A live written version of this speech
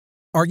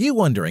Are you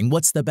wondering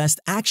what's the best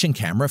action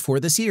camera for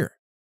this year?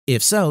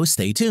 If so,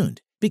 stay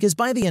tuned, because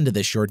by the end of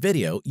this short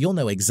video, you'll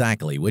know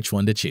exactly which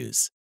one to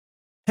choose.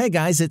 Hey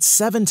guys, it's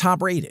 7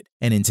 Top Rated,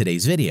 and in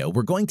today's video,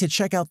 we're going to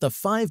check out the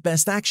 5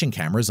 best action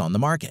cameras on the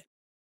market.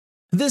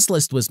 This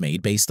list was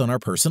made based on our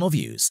personal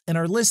views and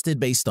are listed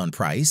based on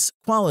price,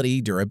 quality,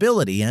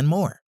 durability, and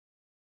more.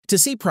 To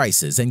see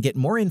prices and get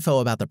more info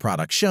about the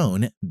products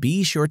shown,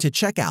 be sure to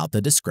check out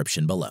the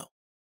description below.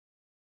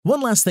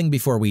 One last thing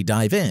before we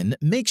dive in,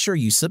 make sure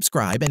you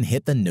subscribe and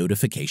hit the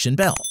notification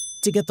bell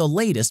to get the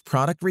latest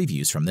product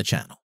reviews from the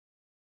channel.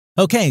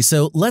 Okay,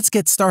 so let's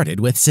get started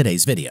with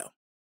today's video.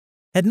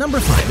 At number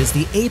 5 is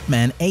the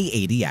ApeMan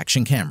A80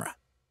 action camera.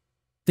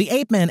 The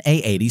ApeMan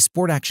A80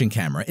 sport action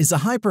camera is a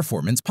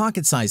high-performance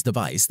pocket-sized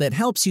device that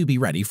helps you be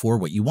ready for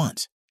what you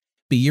want.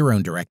 Be your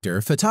own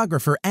director,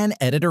 photographer, and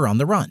editor on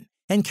the run,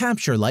 and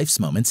capture life's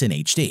moments in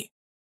HD.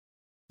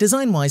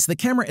 Design-wise, the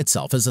camera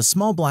itself is a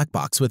small black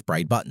box with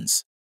bright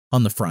buttons.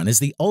 On the front is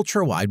the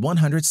ultra-wide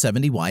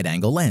 170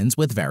 wide-angle lens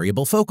with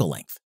variable focal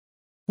length.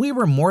 We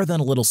were more than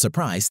a little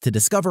surprised to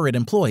discover it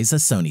employs a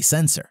Sony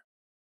sensor.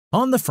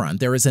 On the front,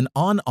 there is an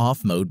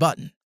on-off mode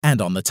button,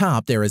 and on the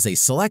top, there is a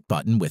select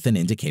button with an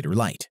indicator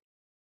light.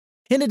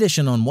 In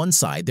addition, on one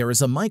side, there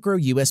is a micro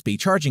USB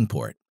charging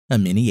port, a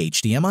mini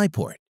HDMI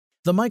port,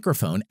 the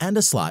microphone, and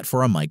a slot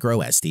for a micro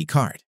SD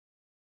card.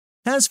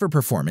 As for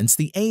performance,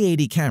 the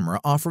A80 camera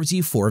offers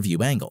you 4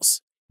 view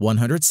angles: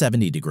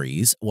 170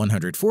 degrees,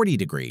 140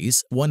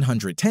 degrees,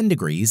 110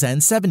 degrees,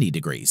 and 70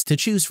 degrees to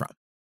choose from.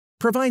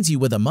 Provides you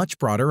with a much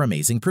broader,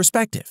 amazing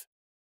perspective.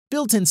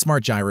 Built-in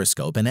smart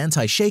gyroscope and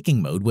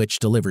anti-shaking mode which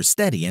delivers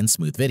steady and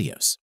smooth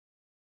videos.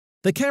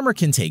 The camera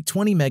can take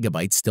 20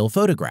 megabyte still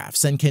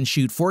photographs and can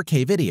shoot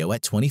 4K video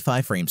at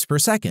 25 frames per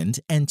second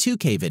and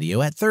 2K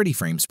video at 30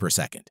 frames per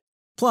second,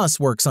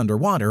 plus works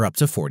underwater up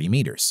to 40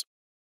 meters.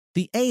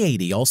 The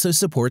A80 also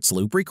supports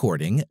loop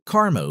recording,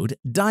 car mode,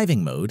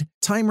 diving mode,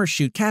 timer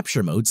shoot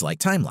capture modes like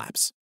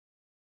time-lapse.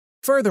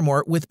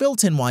 Furthermore, with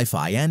built-in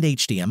Wi-Fi and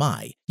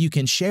HDMI, you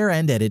can share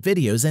and edit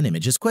videos and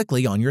images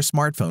quickly on your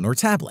smartphone or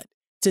tablet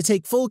to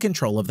take full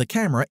control of the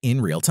camera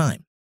in real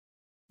time.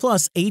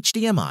 Plus,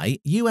 HDMI,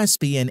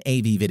 USB, and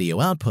AV video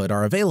output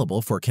are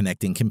available for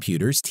connecting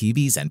computers,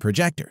 TVs, and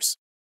projectors.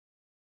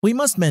 We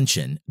must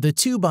mention, the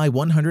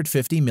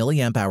 2x150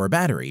 mAh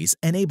batteries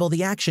enable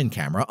the action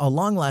camera a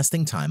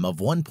long-lasting time of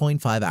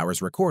 1.5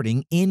 hours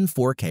recording in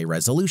 4K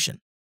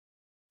resolution.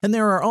 And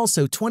there are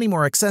also 20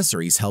 more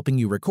accessories helping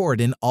you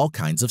record in all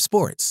kinds of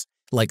sports,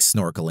 like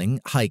snorkeling,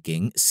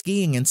 hiking,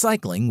 skiing, and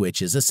cycling,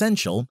 which is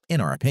essential, in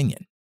our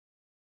opinion.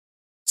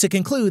 To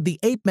conclude, the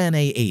ApeMan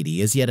A80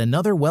 is yet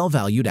another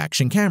well-valued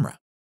action camera.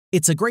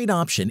 It's a great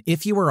option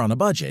if you are on a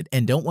budget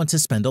and don't want to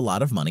spend a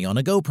lot of money on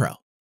a GoPro,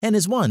 and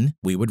is one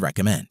we would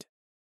recommend.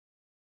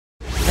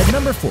 At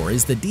number 4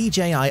 is the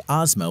DJI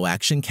Osmo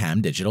Action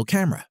Cam digital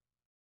camera.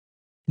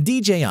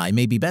 DJI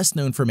may be best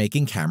known for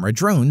making camera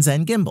drones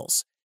and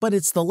gimbals, but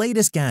it's the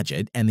latest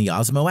gadget, and the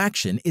Osmo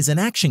Action is an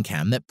action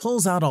cam that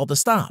pulls out all the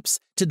stops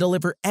to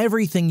deliver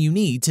everything you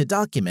need to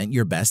document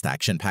your best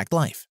action-packed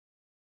life.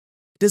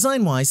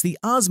 Design-wise, the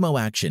Osmo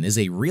Action is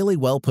a really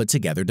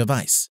well-put-together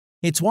device.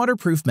 Its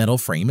waterproof metal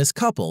frame is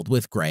coupled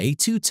with gray,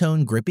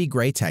 two-tone grippy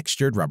gray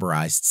textured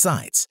rubberized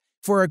sides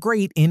for a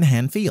great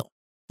in-hand feel.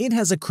 It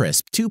has a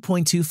crisp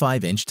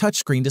 2.25-inch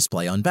touchscreen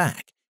display on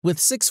back with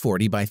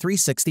 640 by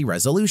 360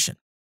 resolution,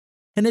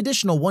 an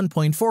additional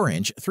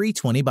 1.4-inch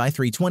 320 by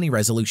 320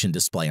 resolution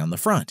display on the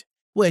front,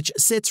 which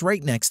sits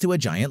right next to a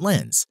giant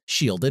lens,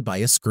 shielded by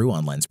a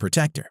screw-on lens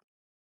protector.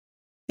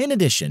 In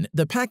addition,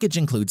 the package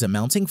includes a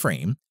mounting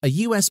frame, a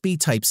USB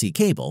Type-C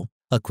cable,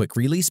 a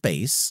quick-release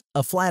base,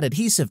 a flat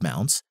adhesive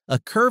mount, a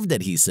curved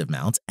adhesive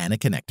mount, and a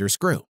connector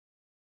screw.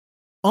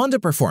 On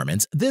to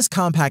performance, this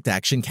compact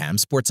action cam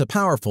sports a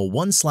powerful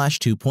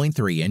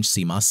 1/2.3-inch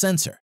CMOS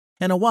sensor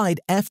and a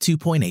wide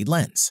f2.8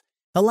 lens,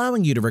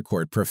 allowing you to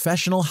record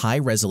professional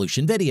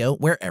high-resolution video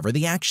wherever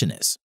the action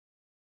is.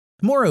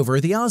 Moreover,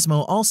 the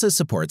Osmo also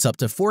supports up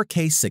to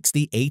 4K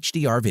 60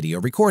 HDR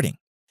video recording,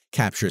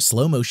 captures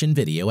slow-motion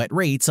video at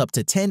rates up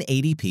to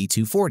 1080p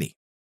 240,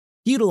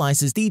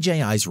 utilizes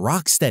DJI's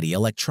rock-steady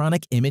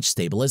electronic image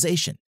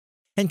stabilization,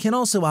 and can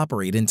also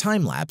operate in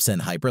time-lapse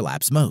and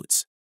hyperlapse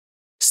modes.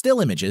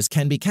 Still images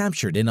can be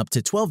captured in up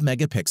to 12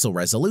 megapixel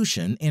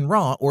resolution in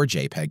RAW or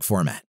JPEG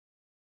format.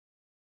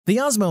 The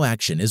Osmo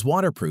Action is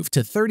waterproof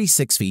to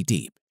 36 feet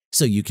deep,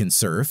 so you can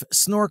surf,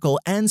 snorkel,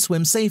 and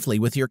swim safely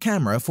with your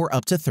camera for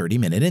up to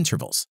 30-minute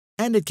intervals,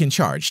 and it can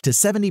charge to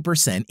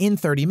 70% in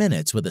 30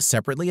 minutes with a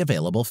separately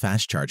available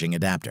fast-charging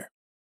adapter.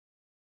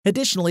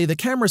 Additionally, the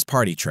camera's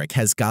party trick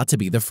has got to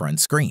be the front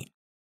screen.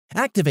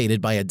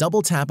 Activated by a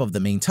double tap of the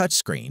main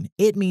touchscreen,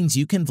 it means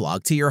you can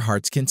vlog to your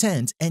heart's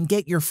content and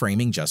get your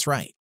framing just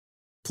right.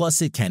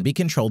 Plus, it can be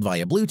controlled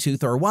via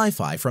Bluetooth or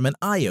Wi-Fi from an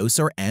iOS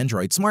or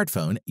Android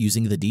smartphone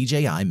using the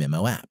DJI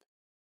Mimo app.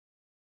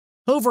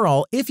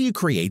 Overall, if you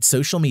create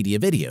social media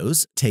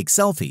videos, take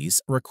selfies,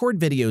 record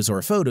videos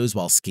or photos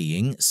while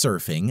skiing,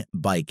 surfing,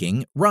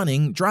 biking,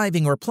 running,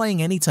 driving, or playing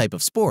any type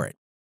of sport,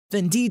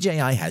 then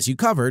DJI has you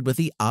covered with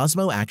the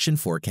Osmo Action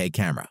 4K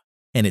camera,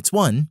 and it's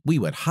one we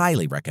would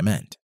highly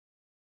recommend.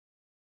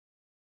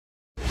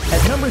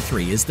 At number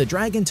 3 is the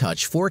Dragon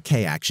Touch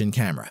 4K Action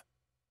Camera.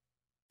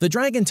 The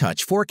Dragon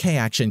Touch 4K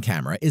Action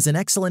Camera is an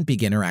excellent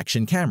beginner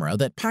action camera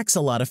that packs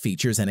a lot of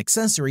features and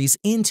accessories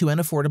into an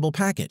affordable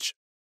package.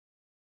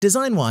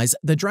 Design-wise,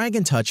 the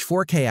Dragon Touch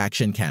 4K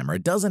Action Camera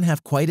doesn't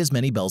have quite as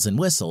many bells and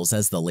whistles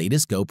as the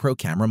latest GoPro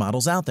camera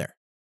models out there,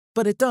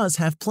 but it does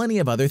have plenty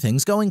of other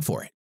things going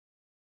for it.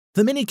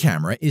 The mini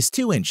camera is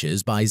 2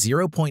 inches by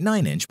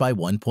 0.9 inch by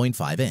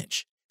 1.5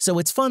 inch, so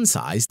it's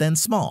fun-sized and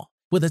small,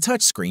 with a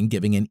touchscreen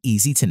giving an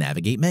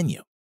easy-to-navigate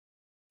menu.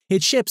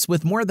 It ships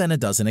with more than a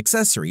dozen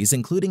accessories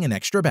including an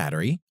extra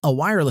battery, a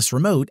wireless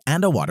remote,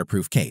 and a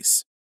waterproof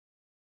case.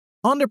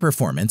 On to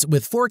performance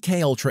with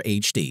 4K Ultra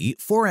HD,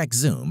 4x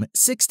zoom,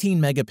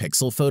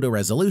 16-megapixel photo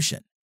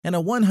resolution, and a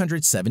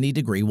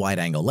 170-degree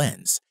wide-angle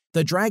lens,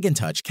 the Dragon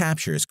Touch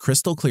captures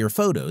crystal-clear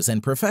photos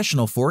and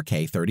professional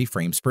 4K 30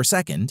 frames per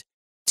second,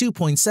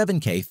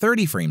 2.7K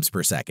 30 frames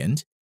per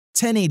second,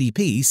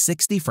 1080p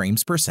 60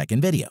 frames per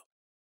second video,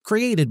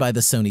 created by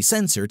the Sony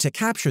sensor to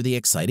capture the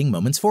exciting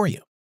moments for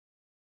you.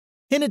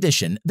 In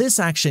addition, this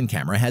action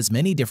camera has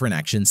many different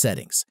action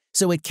settings,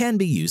 so it can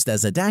be used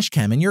as a dash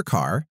cam in your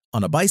car,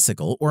 on a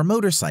bicycle or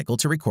motorcycle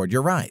to record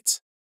your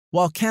rides,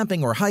 while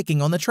camping or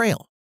hiking on the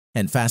trail,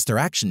 and faster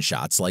action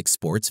shots like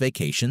sports,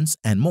 vacations,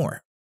 and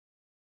more.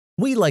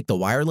 We like the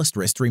wireless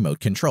wrist remote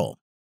control.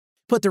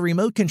 Put the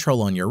remote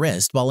control on your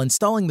wrist while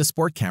installing the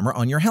sport camera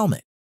on your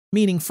helmet,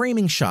 meaning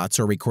framing shots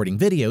or recording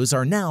videos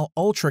are now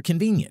ultra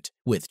convenient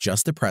with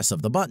just the press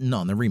of the button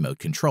on the remote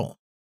control.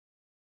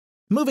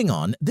 Moving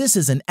on, this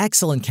is an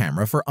excellent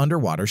camera for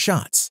underwater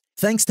shots,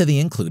 thanks to the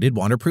included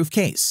waterproof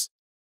case.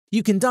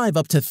 You can dive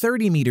up to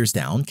 30 meters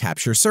down,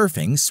 capture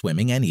surfing,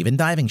 swimming, and even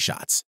diving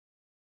shots.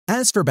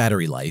 As for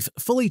battery life,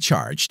 fully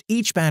charged,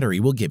 each battery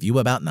will give you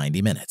about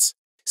 90 minutes.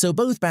 So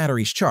both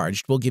batteries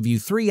charged will give you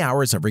 3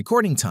 hours of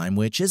recording time,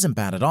 which isn't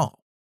bad at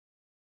all.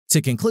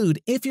 To conclude,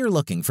 if you're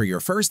looking for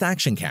your first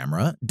action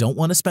camera, don't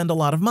want to spend a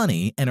lot of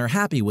money, and are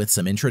happy with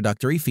some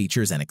introductory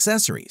features and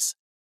accessories,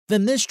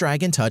 then this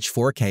Dragon Touch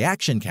 4K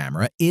Action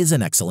Camera is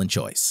an excellent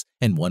choice,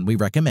 and one we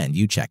recommend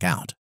you check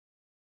out.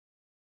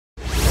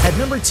 At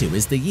number 2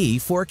 is the Yi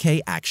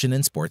 4K Action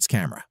and Sports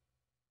Camera.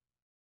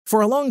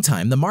 For a long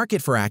time, the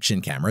market for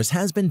action cameras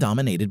has been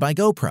dominated by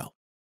GoPro,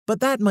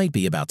 but that might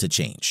be about to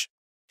change.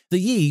 The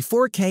Yi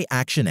 4K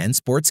Action and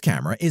Sports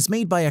Camera is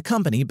made by a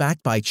company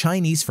backed by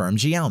Chinese firm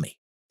Xiaomi,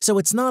 so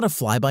it's not a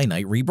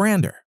fly-by-night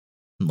rebrander.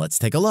 Let's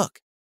take a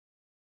look.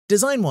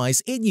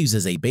 Design-wise, it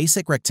uses a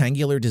basic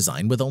rectangular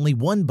design with only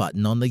one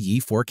button on the Yi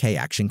 4K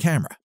Action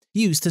Camera,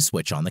 used to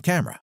switch on the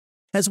camera,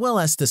 as well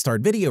as to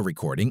start video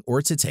recording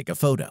or to take a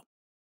photo.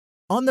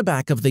 On the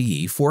back of the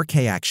Yi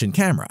 4K Action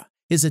Camera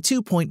is a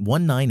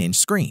 2.19-inch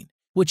screen,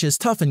 which is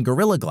toughened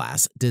Gorilla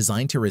Glass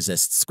designed to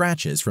resist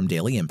scratches from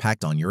daily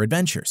impact on your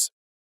adventures.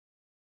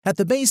 At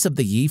the base of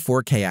the Yi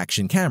 4K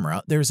Action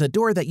Camera, there's a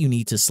door that you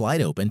need to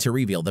slide open to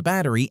reveal the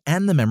battery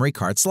and the memory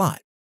card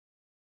slot.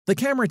 The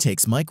camera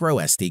takes micro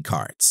SD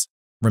cards.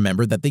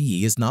 Remember that the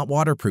Yi is not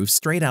waterproof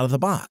straight out of the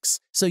box,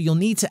 so you'll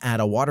need to add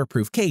a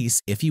waterproof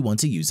case if you want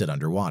to use it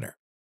underwater.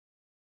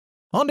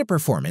 On to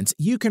performance,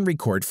 you can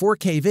record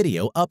 4K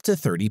video up to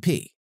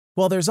 30p,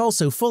 while there's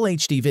also full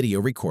HD video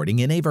recording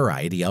in a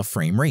variety of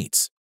frame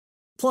rates.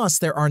 Plus,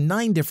 there are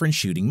 9 different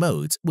shooting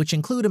modes, which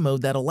include a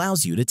mode that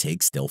allows you to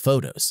take still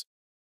photos.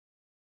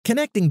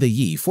 Connecting the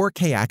Yi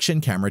 4K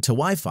Action Camera to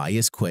Wi-Fi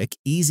is quick,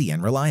 easy,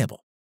 and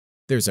reliable.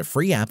 There's a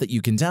free app that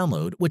you can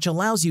download which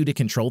allows you to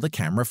control the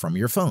camera from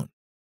your phone,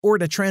 or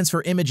to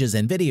transfer images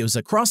and videos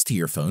across to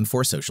your phone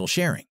for social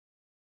sharing.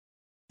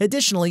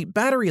 Additionally,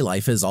 battery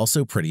life is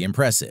also pretty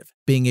impressive,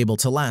 being able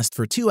to last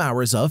for 2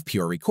 hours of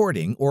pure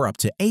recording or up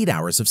to 8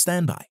 hours of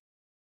standby.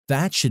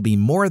 That should be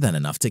more than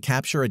enough to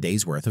capture a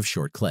day's worth of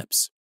short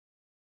clips.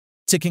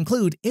 To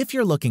conclude, if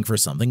you're looking for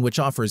something which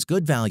offers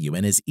good value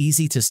and is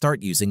easy to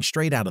start using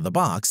straight out of the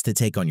box to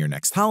take on your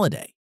next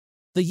holiday,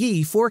 the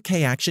Yi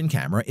 4K Action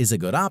Camera is a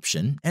good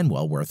option and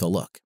well worth a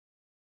look.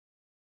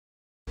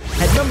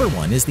 At number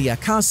 1 is the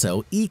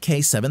Akaso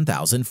EK7000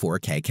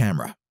 4K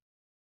camera.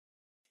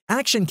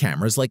 Action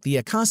cameras like the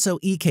Akaso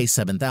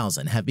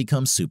EK7000 have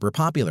become super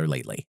popular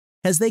lately,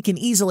 as they can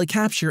easily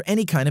capture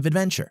any kind of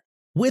adventure.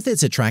 With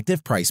its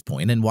attractive price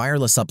point and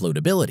wireless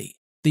uploadability,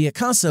 the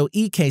Akaso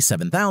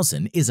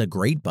EK7000 is a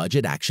great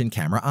budget action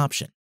camera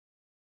option.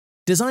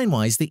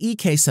 Design-wise, the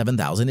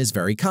EK7000 is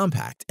very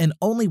compact and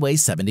only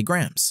weighs 70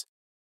 grams.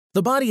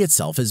 The body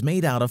itself is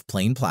made out of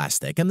plain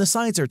plastic and the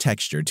sides are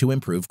textured to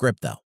improve grip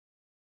though.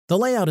 The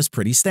layout is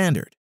pretty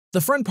standard.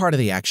 The front part of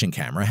the action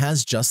camera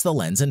has just the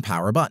lens and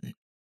power button.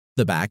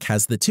 The back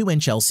has the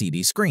 2-inch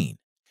LCD screen,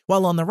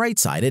 while on the right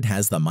side it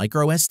has the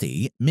micro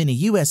SD, mini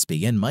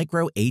USB, and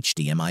micro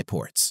HDMI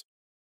ports.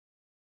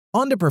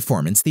 On to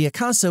performance, the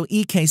Akaso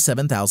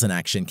EK7000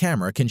 action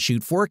camera can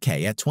shoot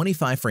 4K at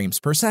 25 frames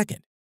per second,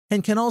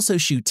 and can also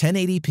shoot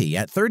 1080p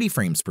at 30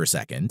 frames per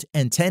second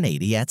and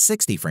 1080 at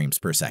 60 frames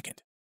per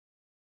second.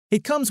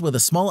 It comes with a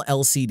small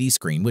LCD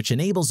screen which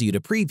enables you to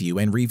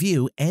preview and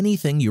review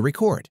anything you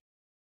record.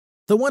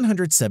 The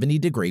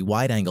 170-degree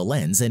wide-angle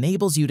lens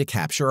enables you to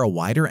capture a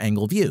wider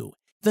angle view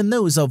than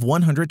those of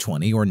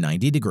 120 or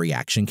 90-degree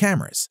action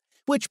cameras,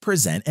 which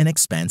present an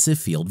expansive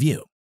field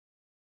view.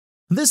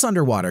 This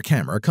underwater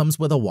camera comes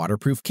with a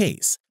waterproof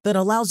case that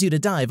allows you to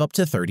dive up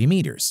to 30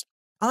 meters,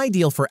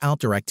 ideal for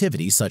outdoor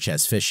activities such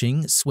as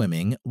fishing,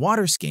 swimming,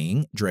 water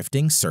skiing,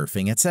 drifting,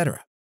 surfing,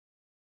 etc.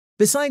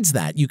 Besides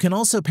that, you can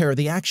also pair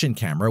the action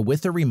camera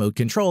with the remote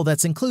control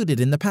that's included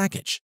in the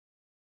package.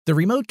 The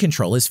remote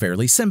control is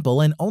fairly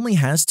simple and only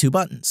has 2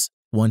 buttons,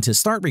 one to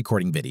start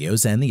recording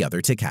videos and the other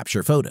to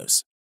capture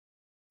photos.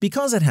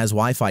 Because it has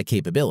Wi-Fi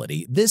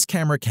capability, this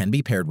camera can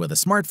be paired with a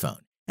smartphone,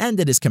 and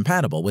it is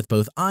compatible with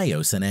both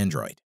iOS and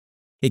Android.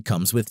 It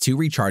comes with 2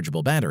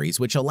 rechargeable batteries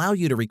which allow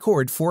you to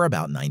record for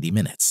about 90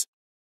 minutes.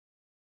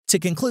 To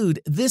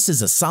conclude, this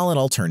is a solid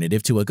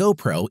alternative to a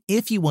GoPro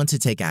if you want to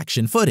take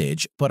action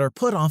footage but are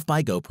put off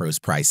by GoPro's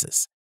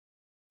prices.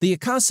 The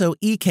Akaso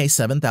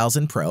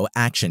EK7000 Pro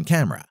action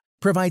camera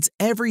provides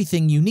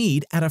everything you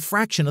need at a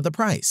fraction of the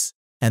price,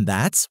 and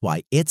that's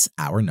why it's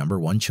our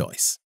 #1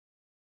 choice.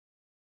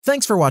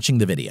 Thanks for watching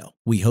the video.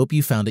 We hope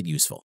you found it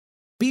useful.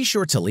 Be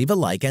sure to leave a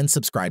like and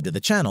subscribe to the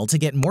channel to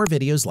get more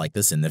videos like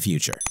this in the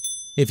future.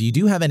 If you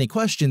do have any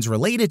questions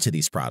related to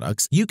these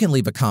products, you can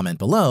leave a comment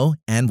below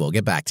and we'll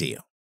get back to you.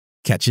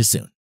 Catch you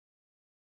soon.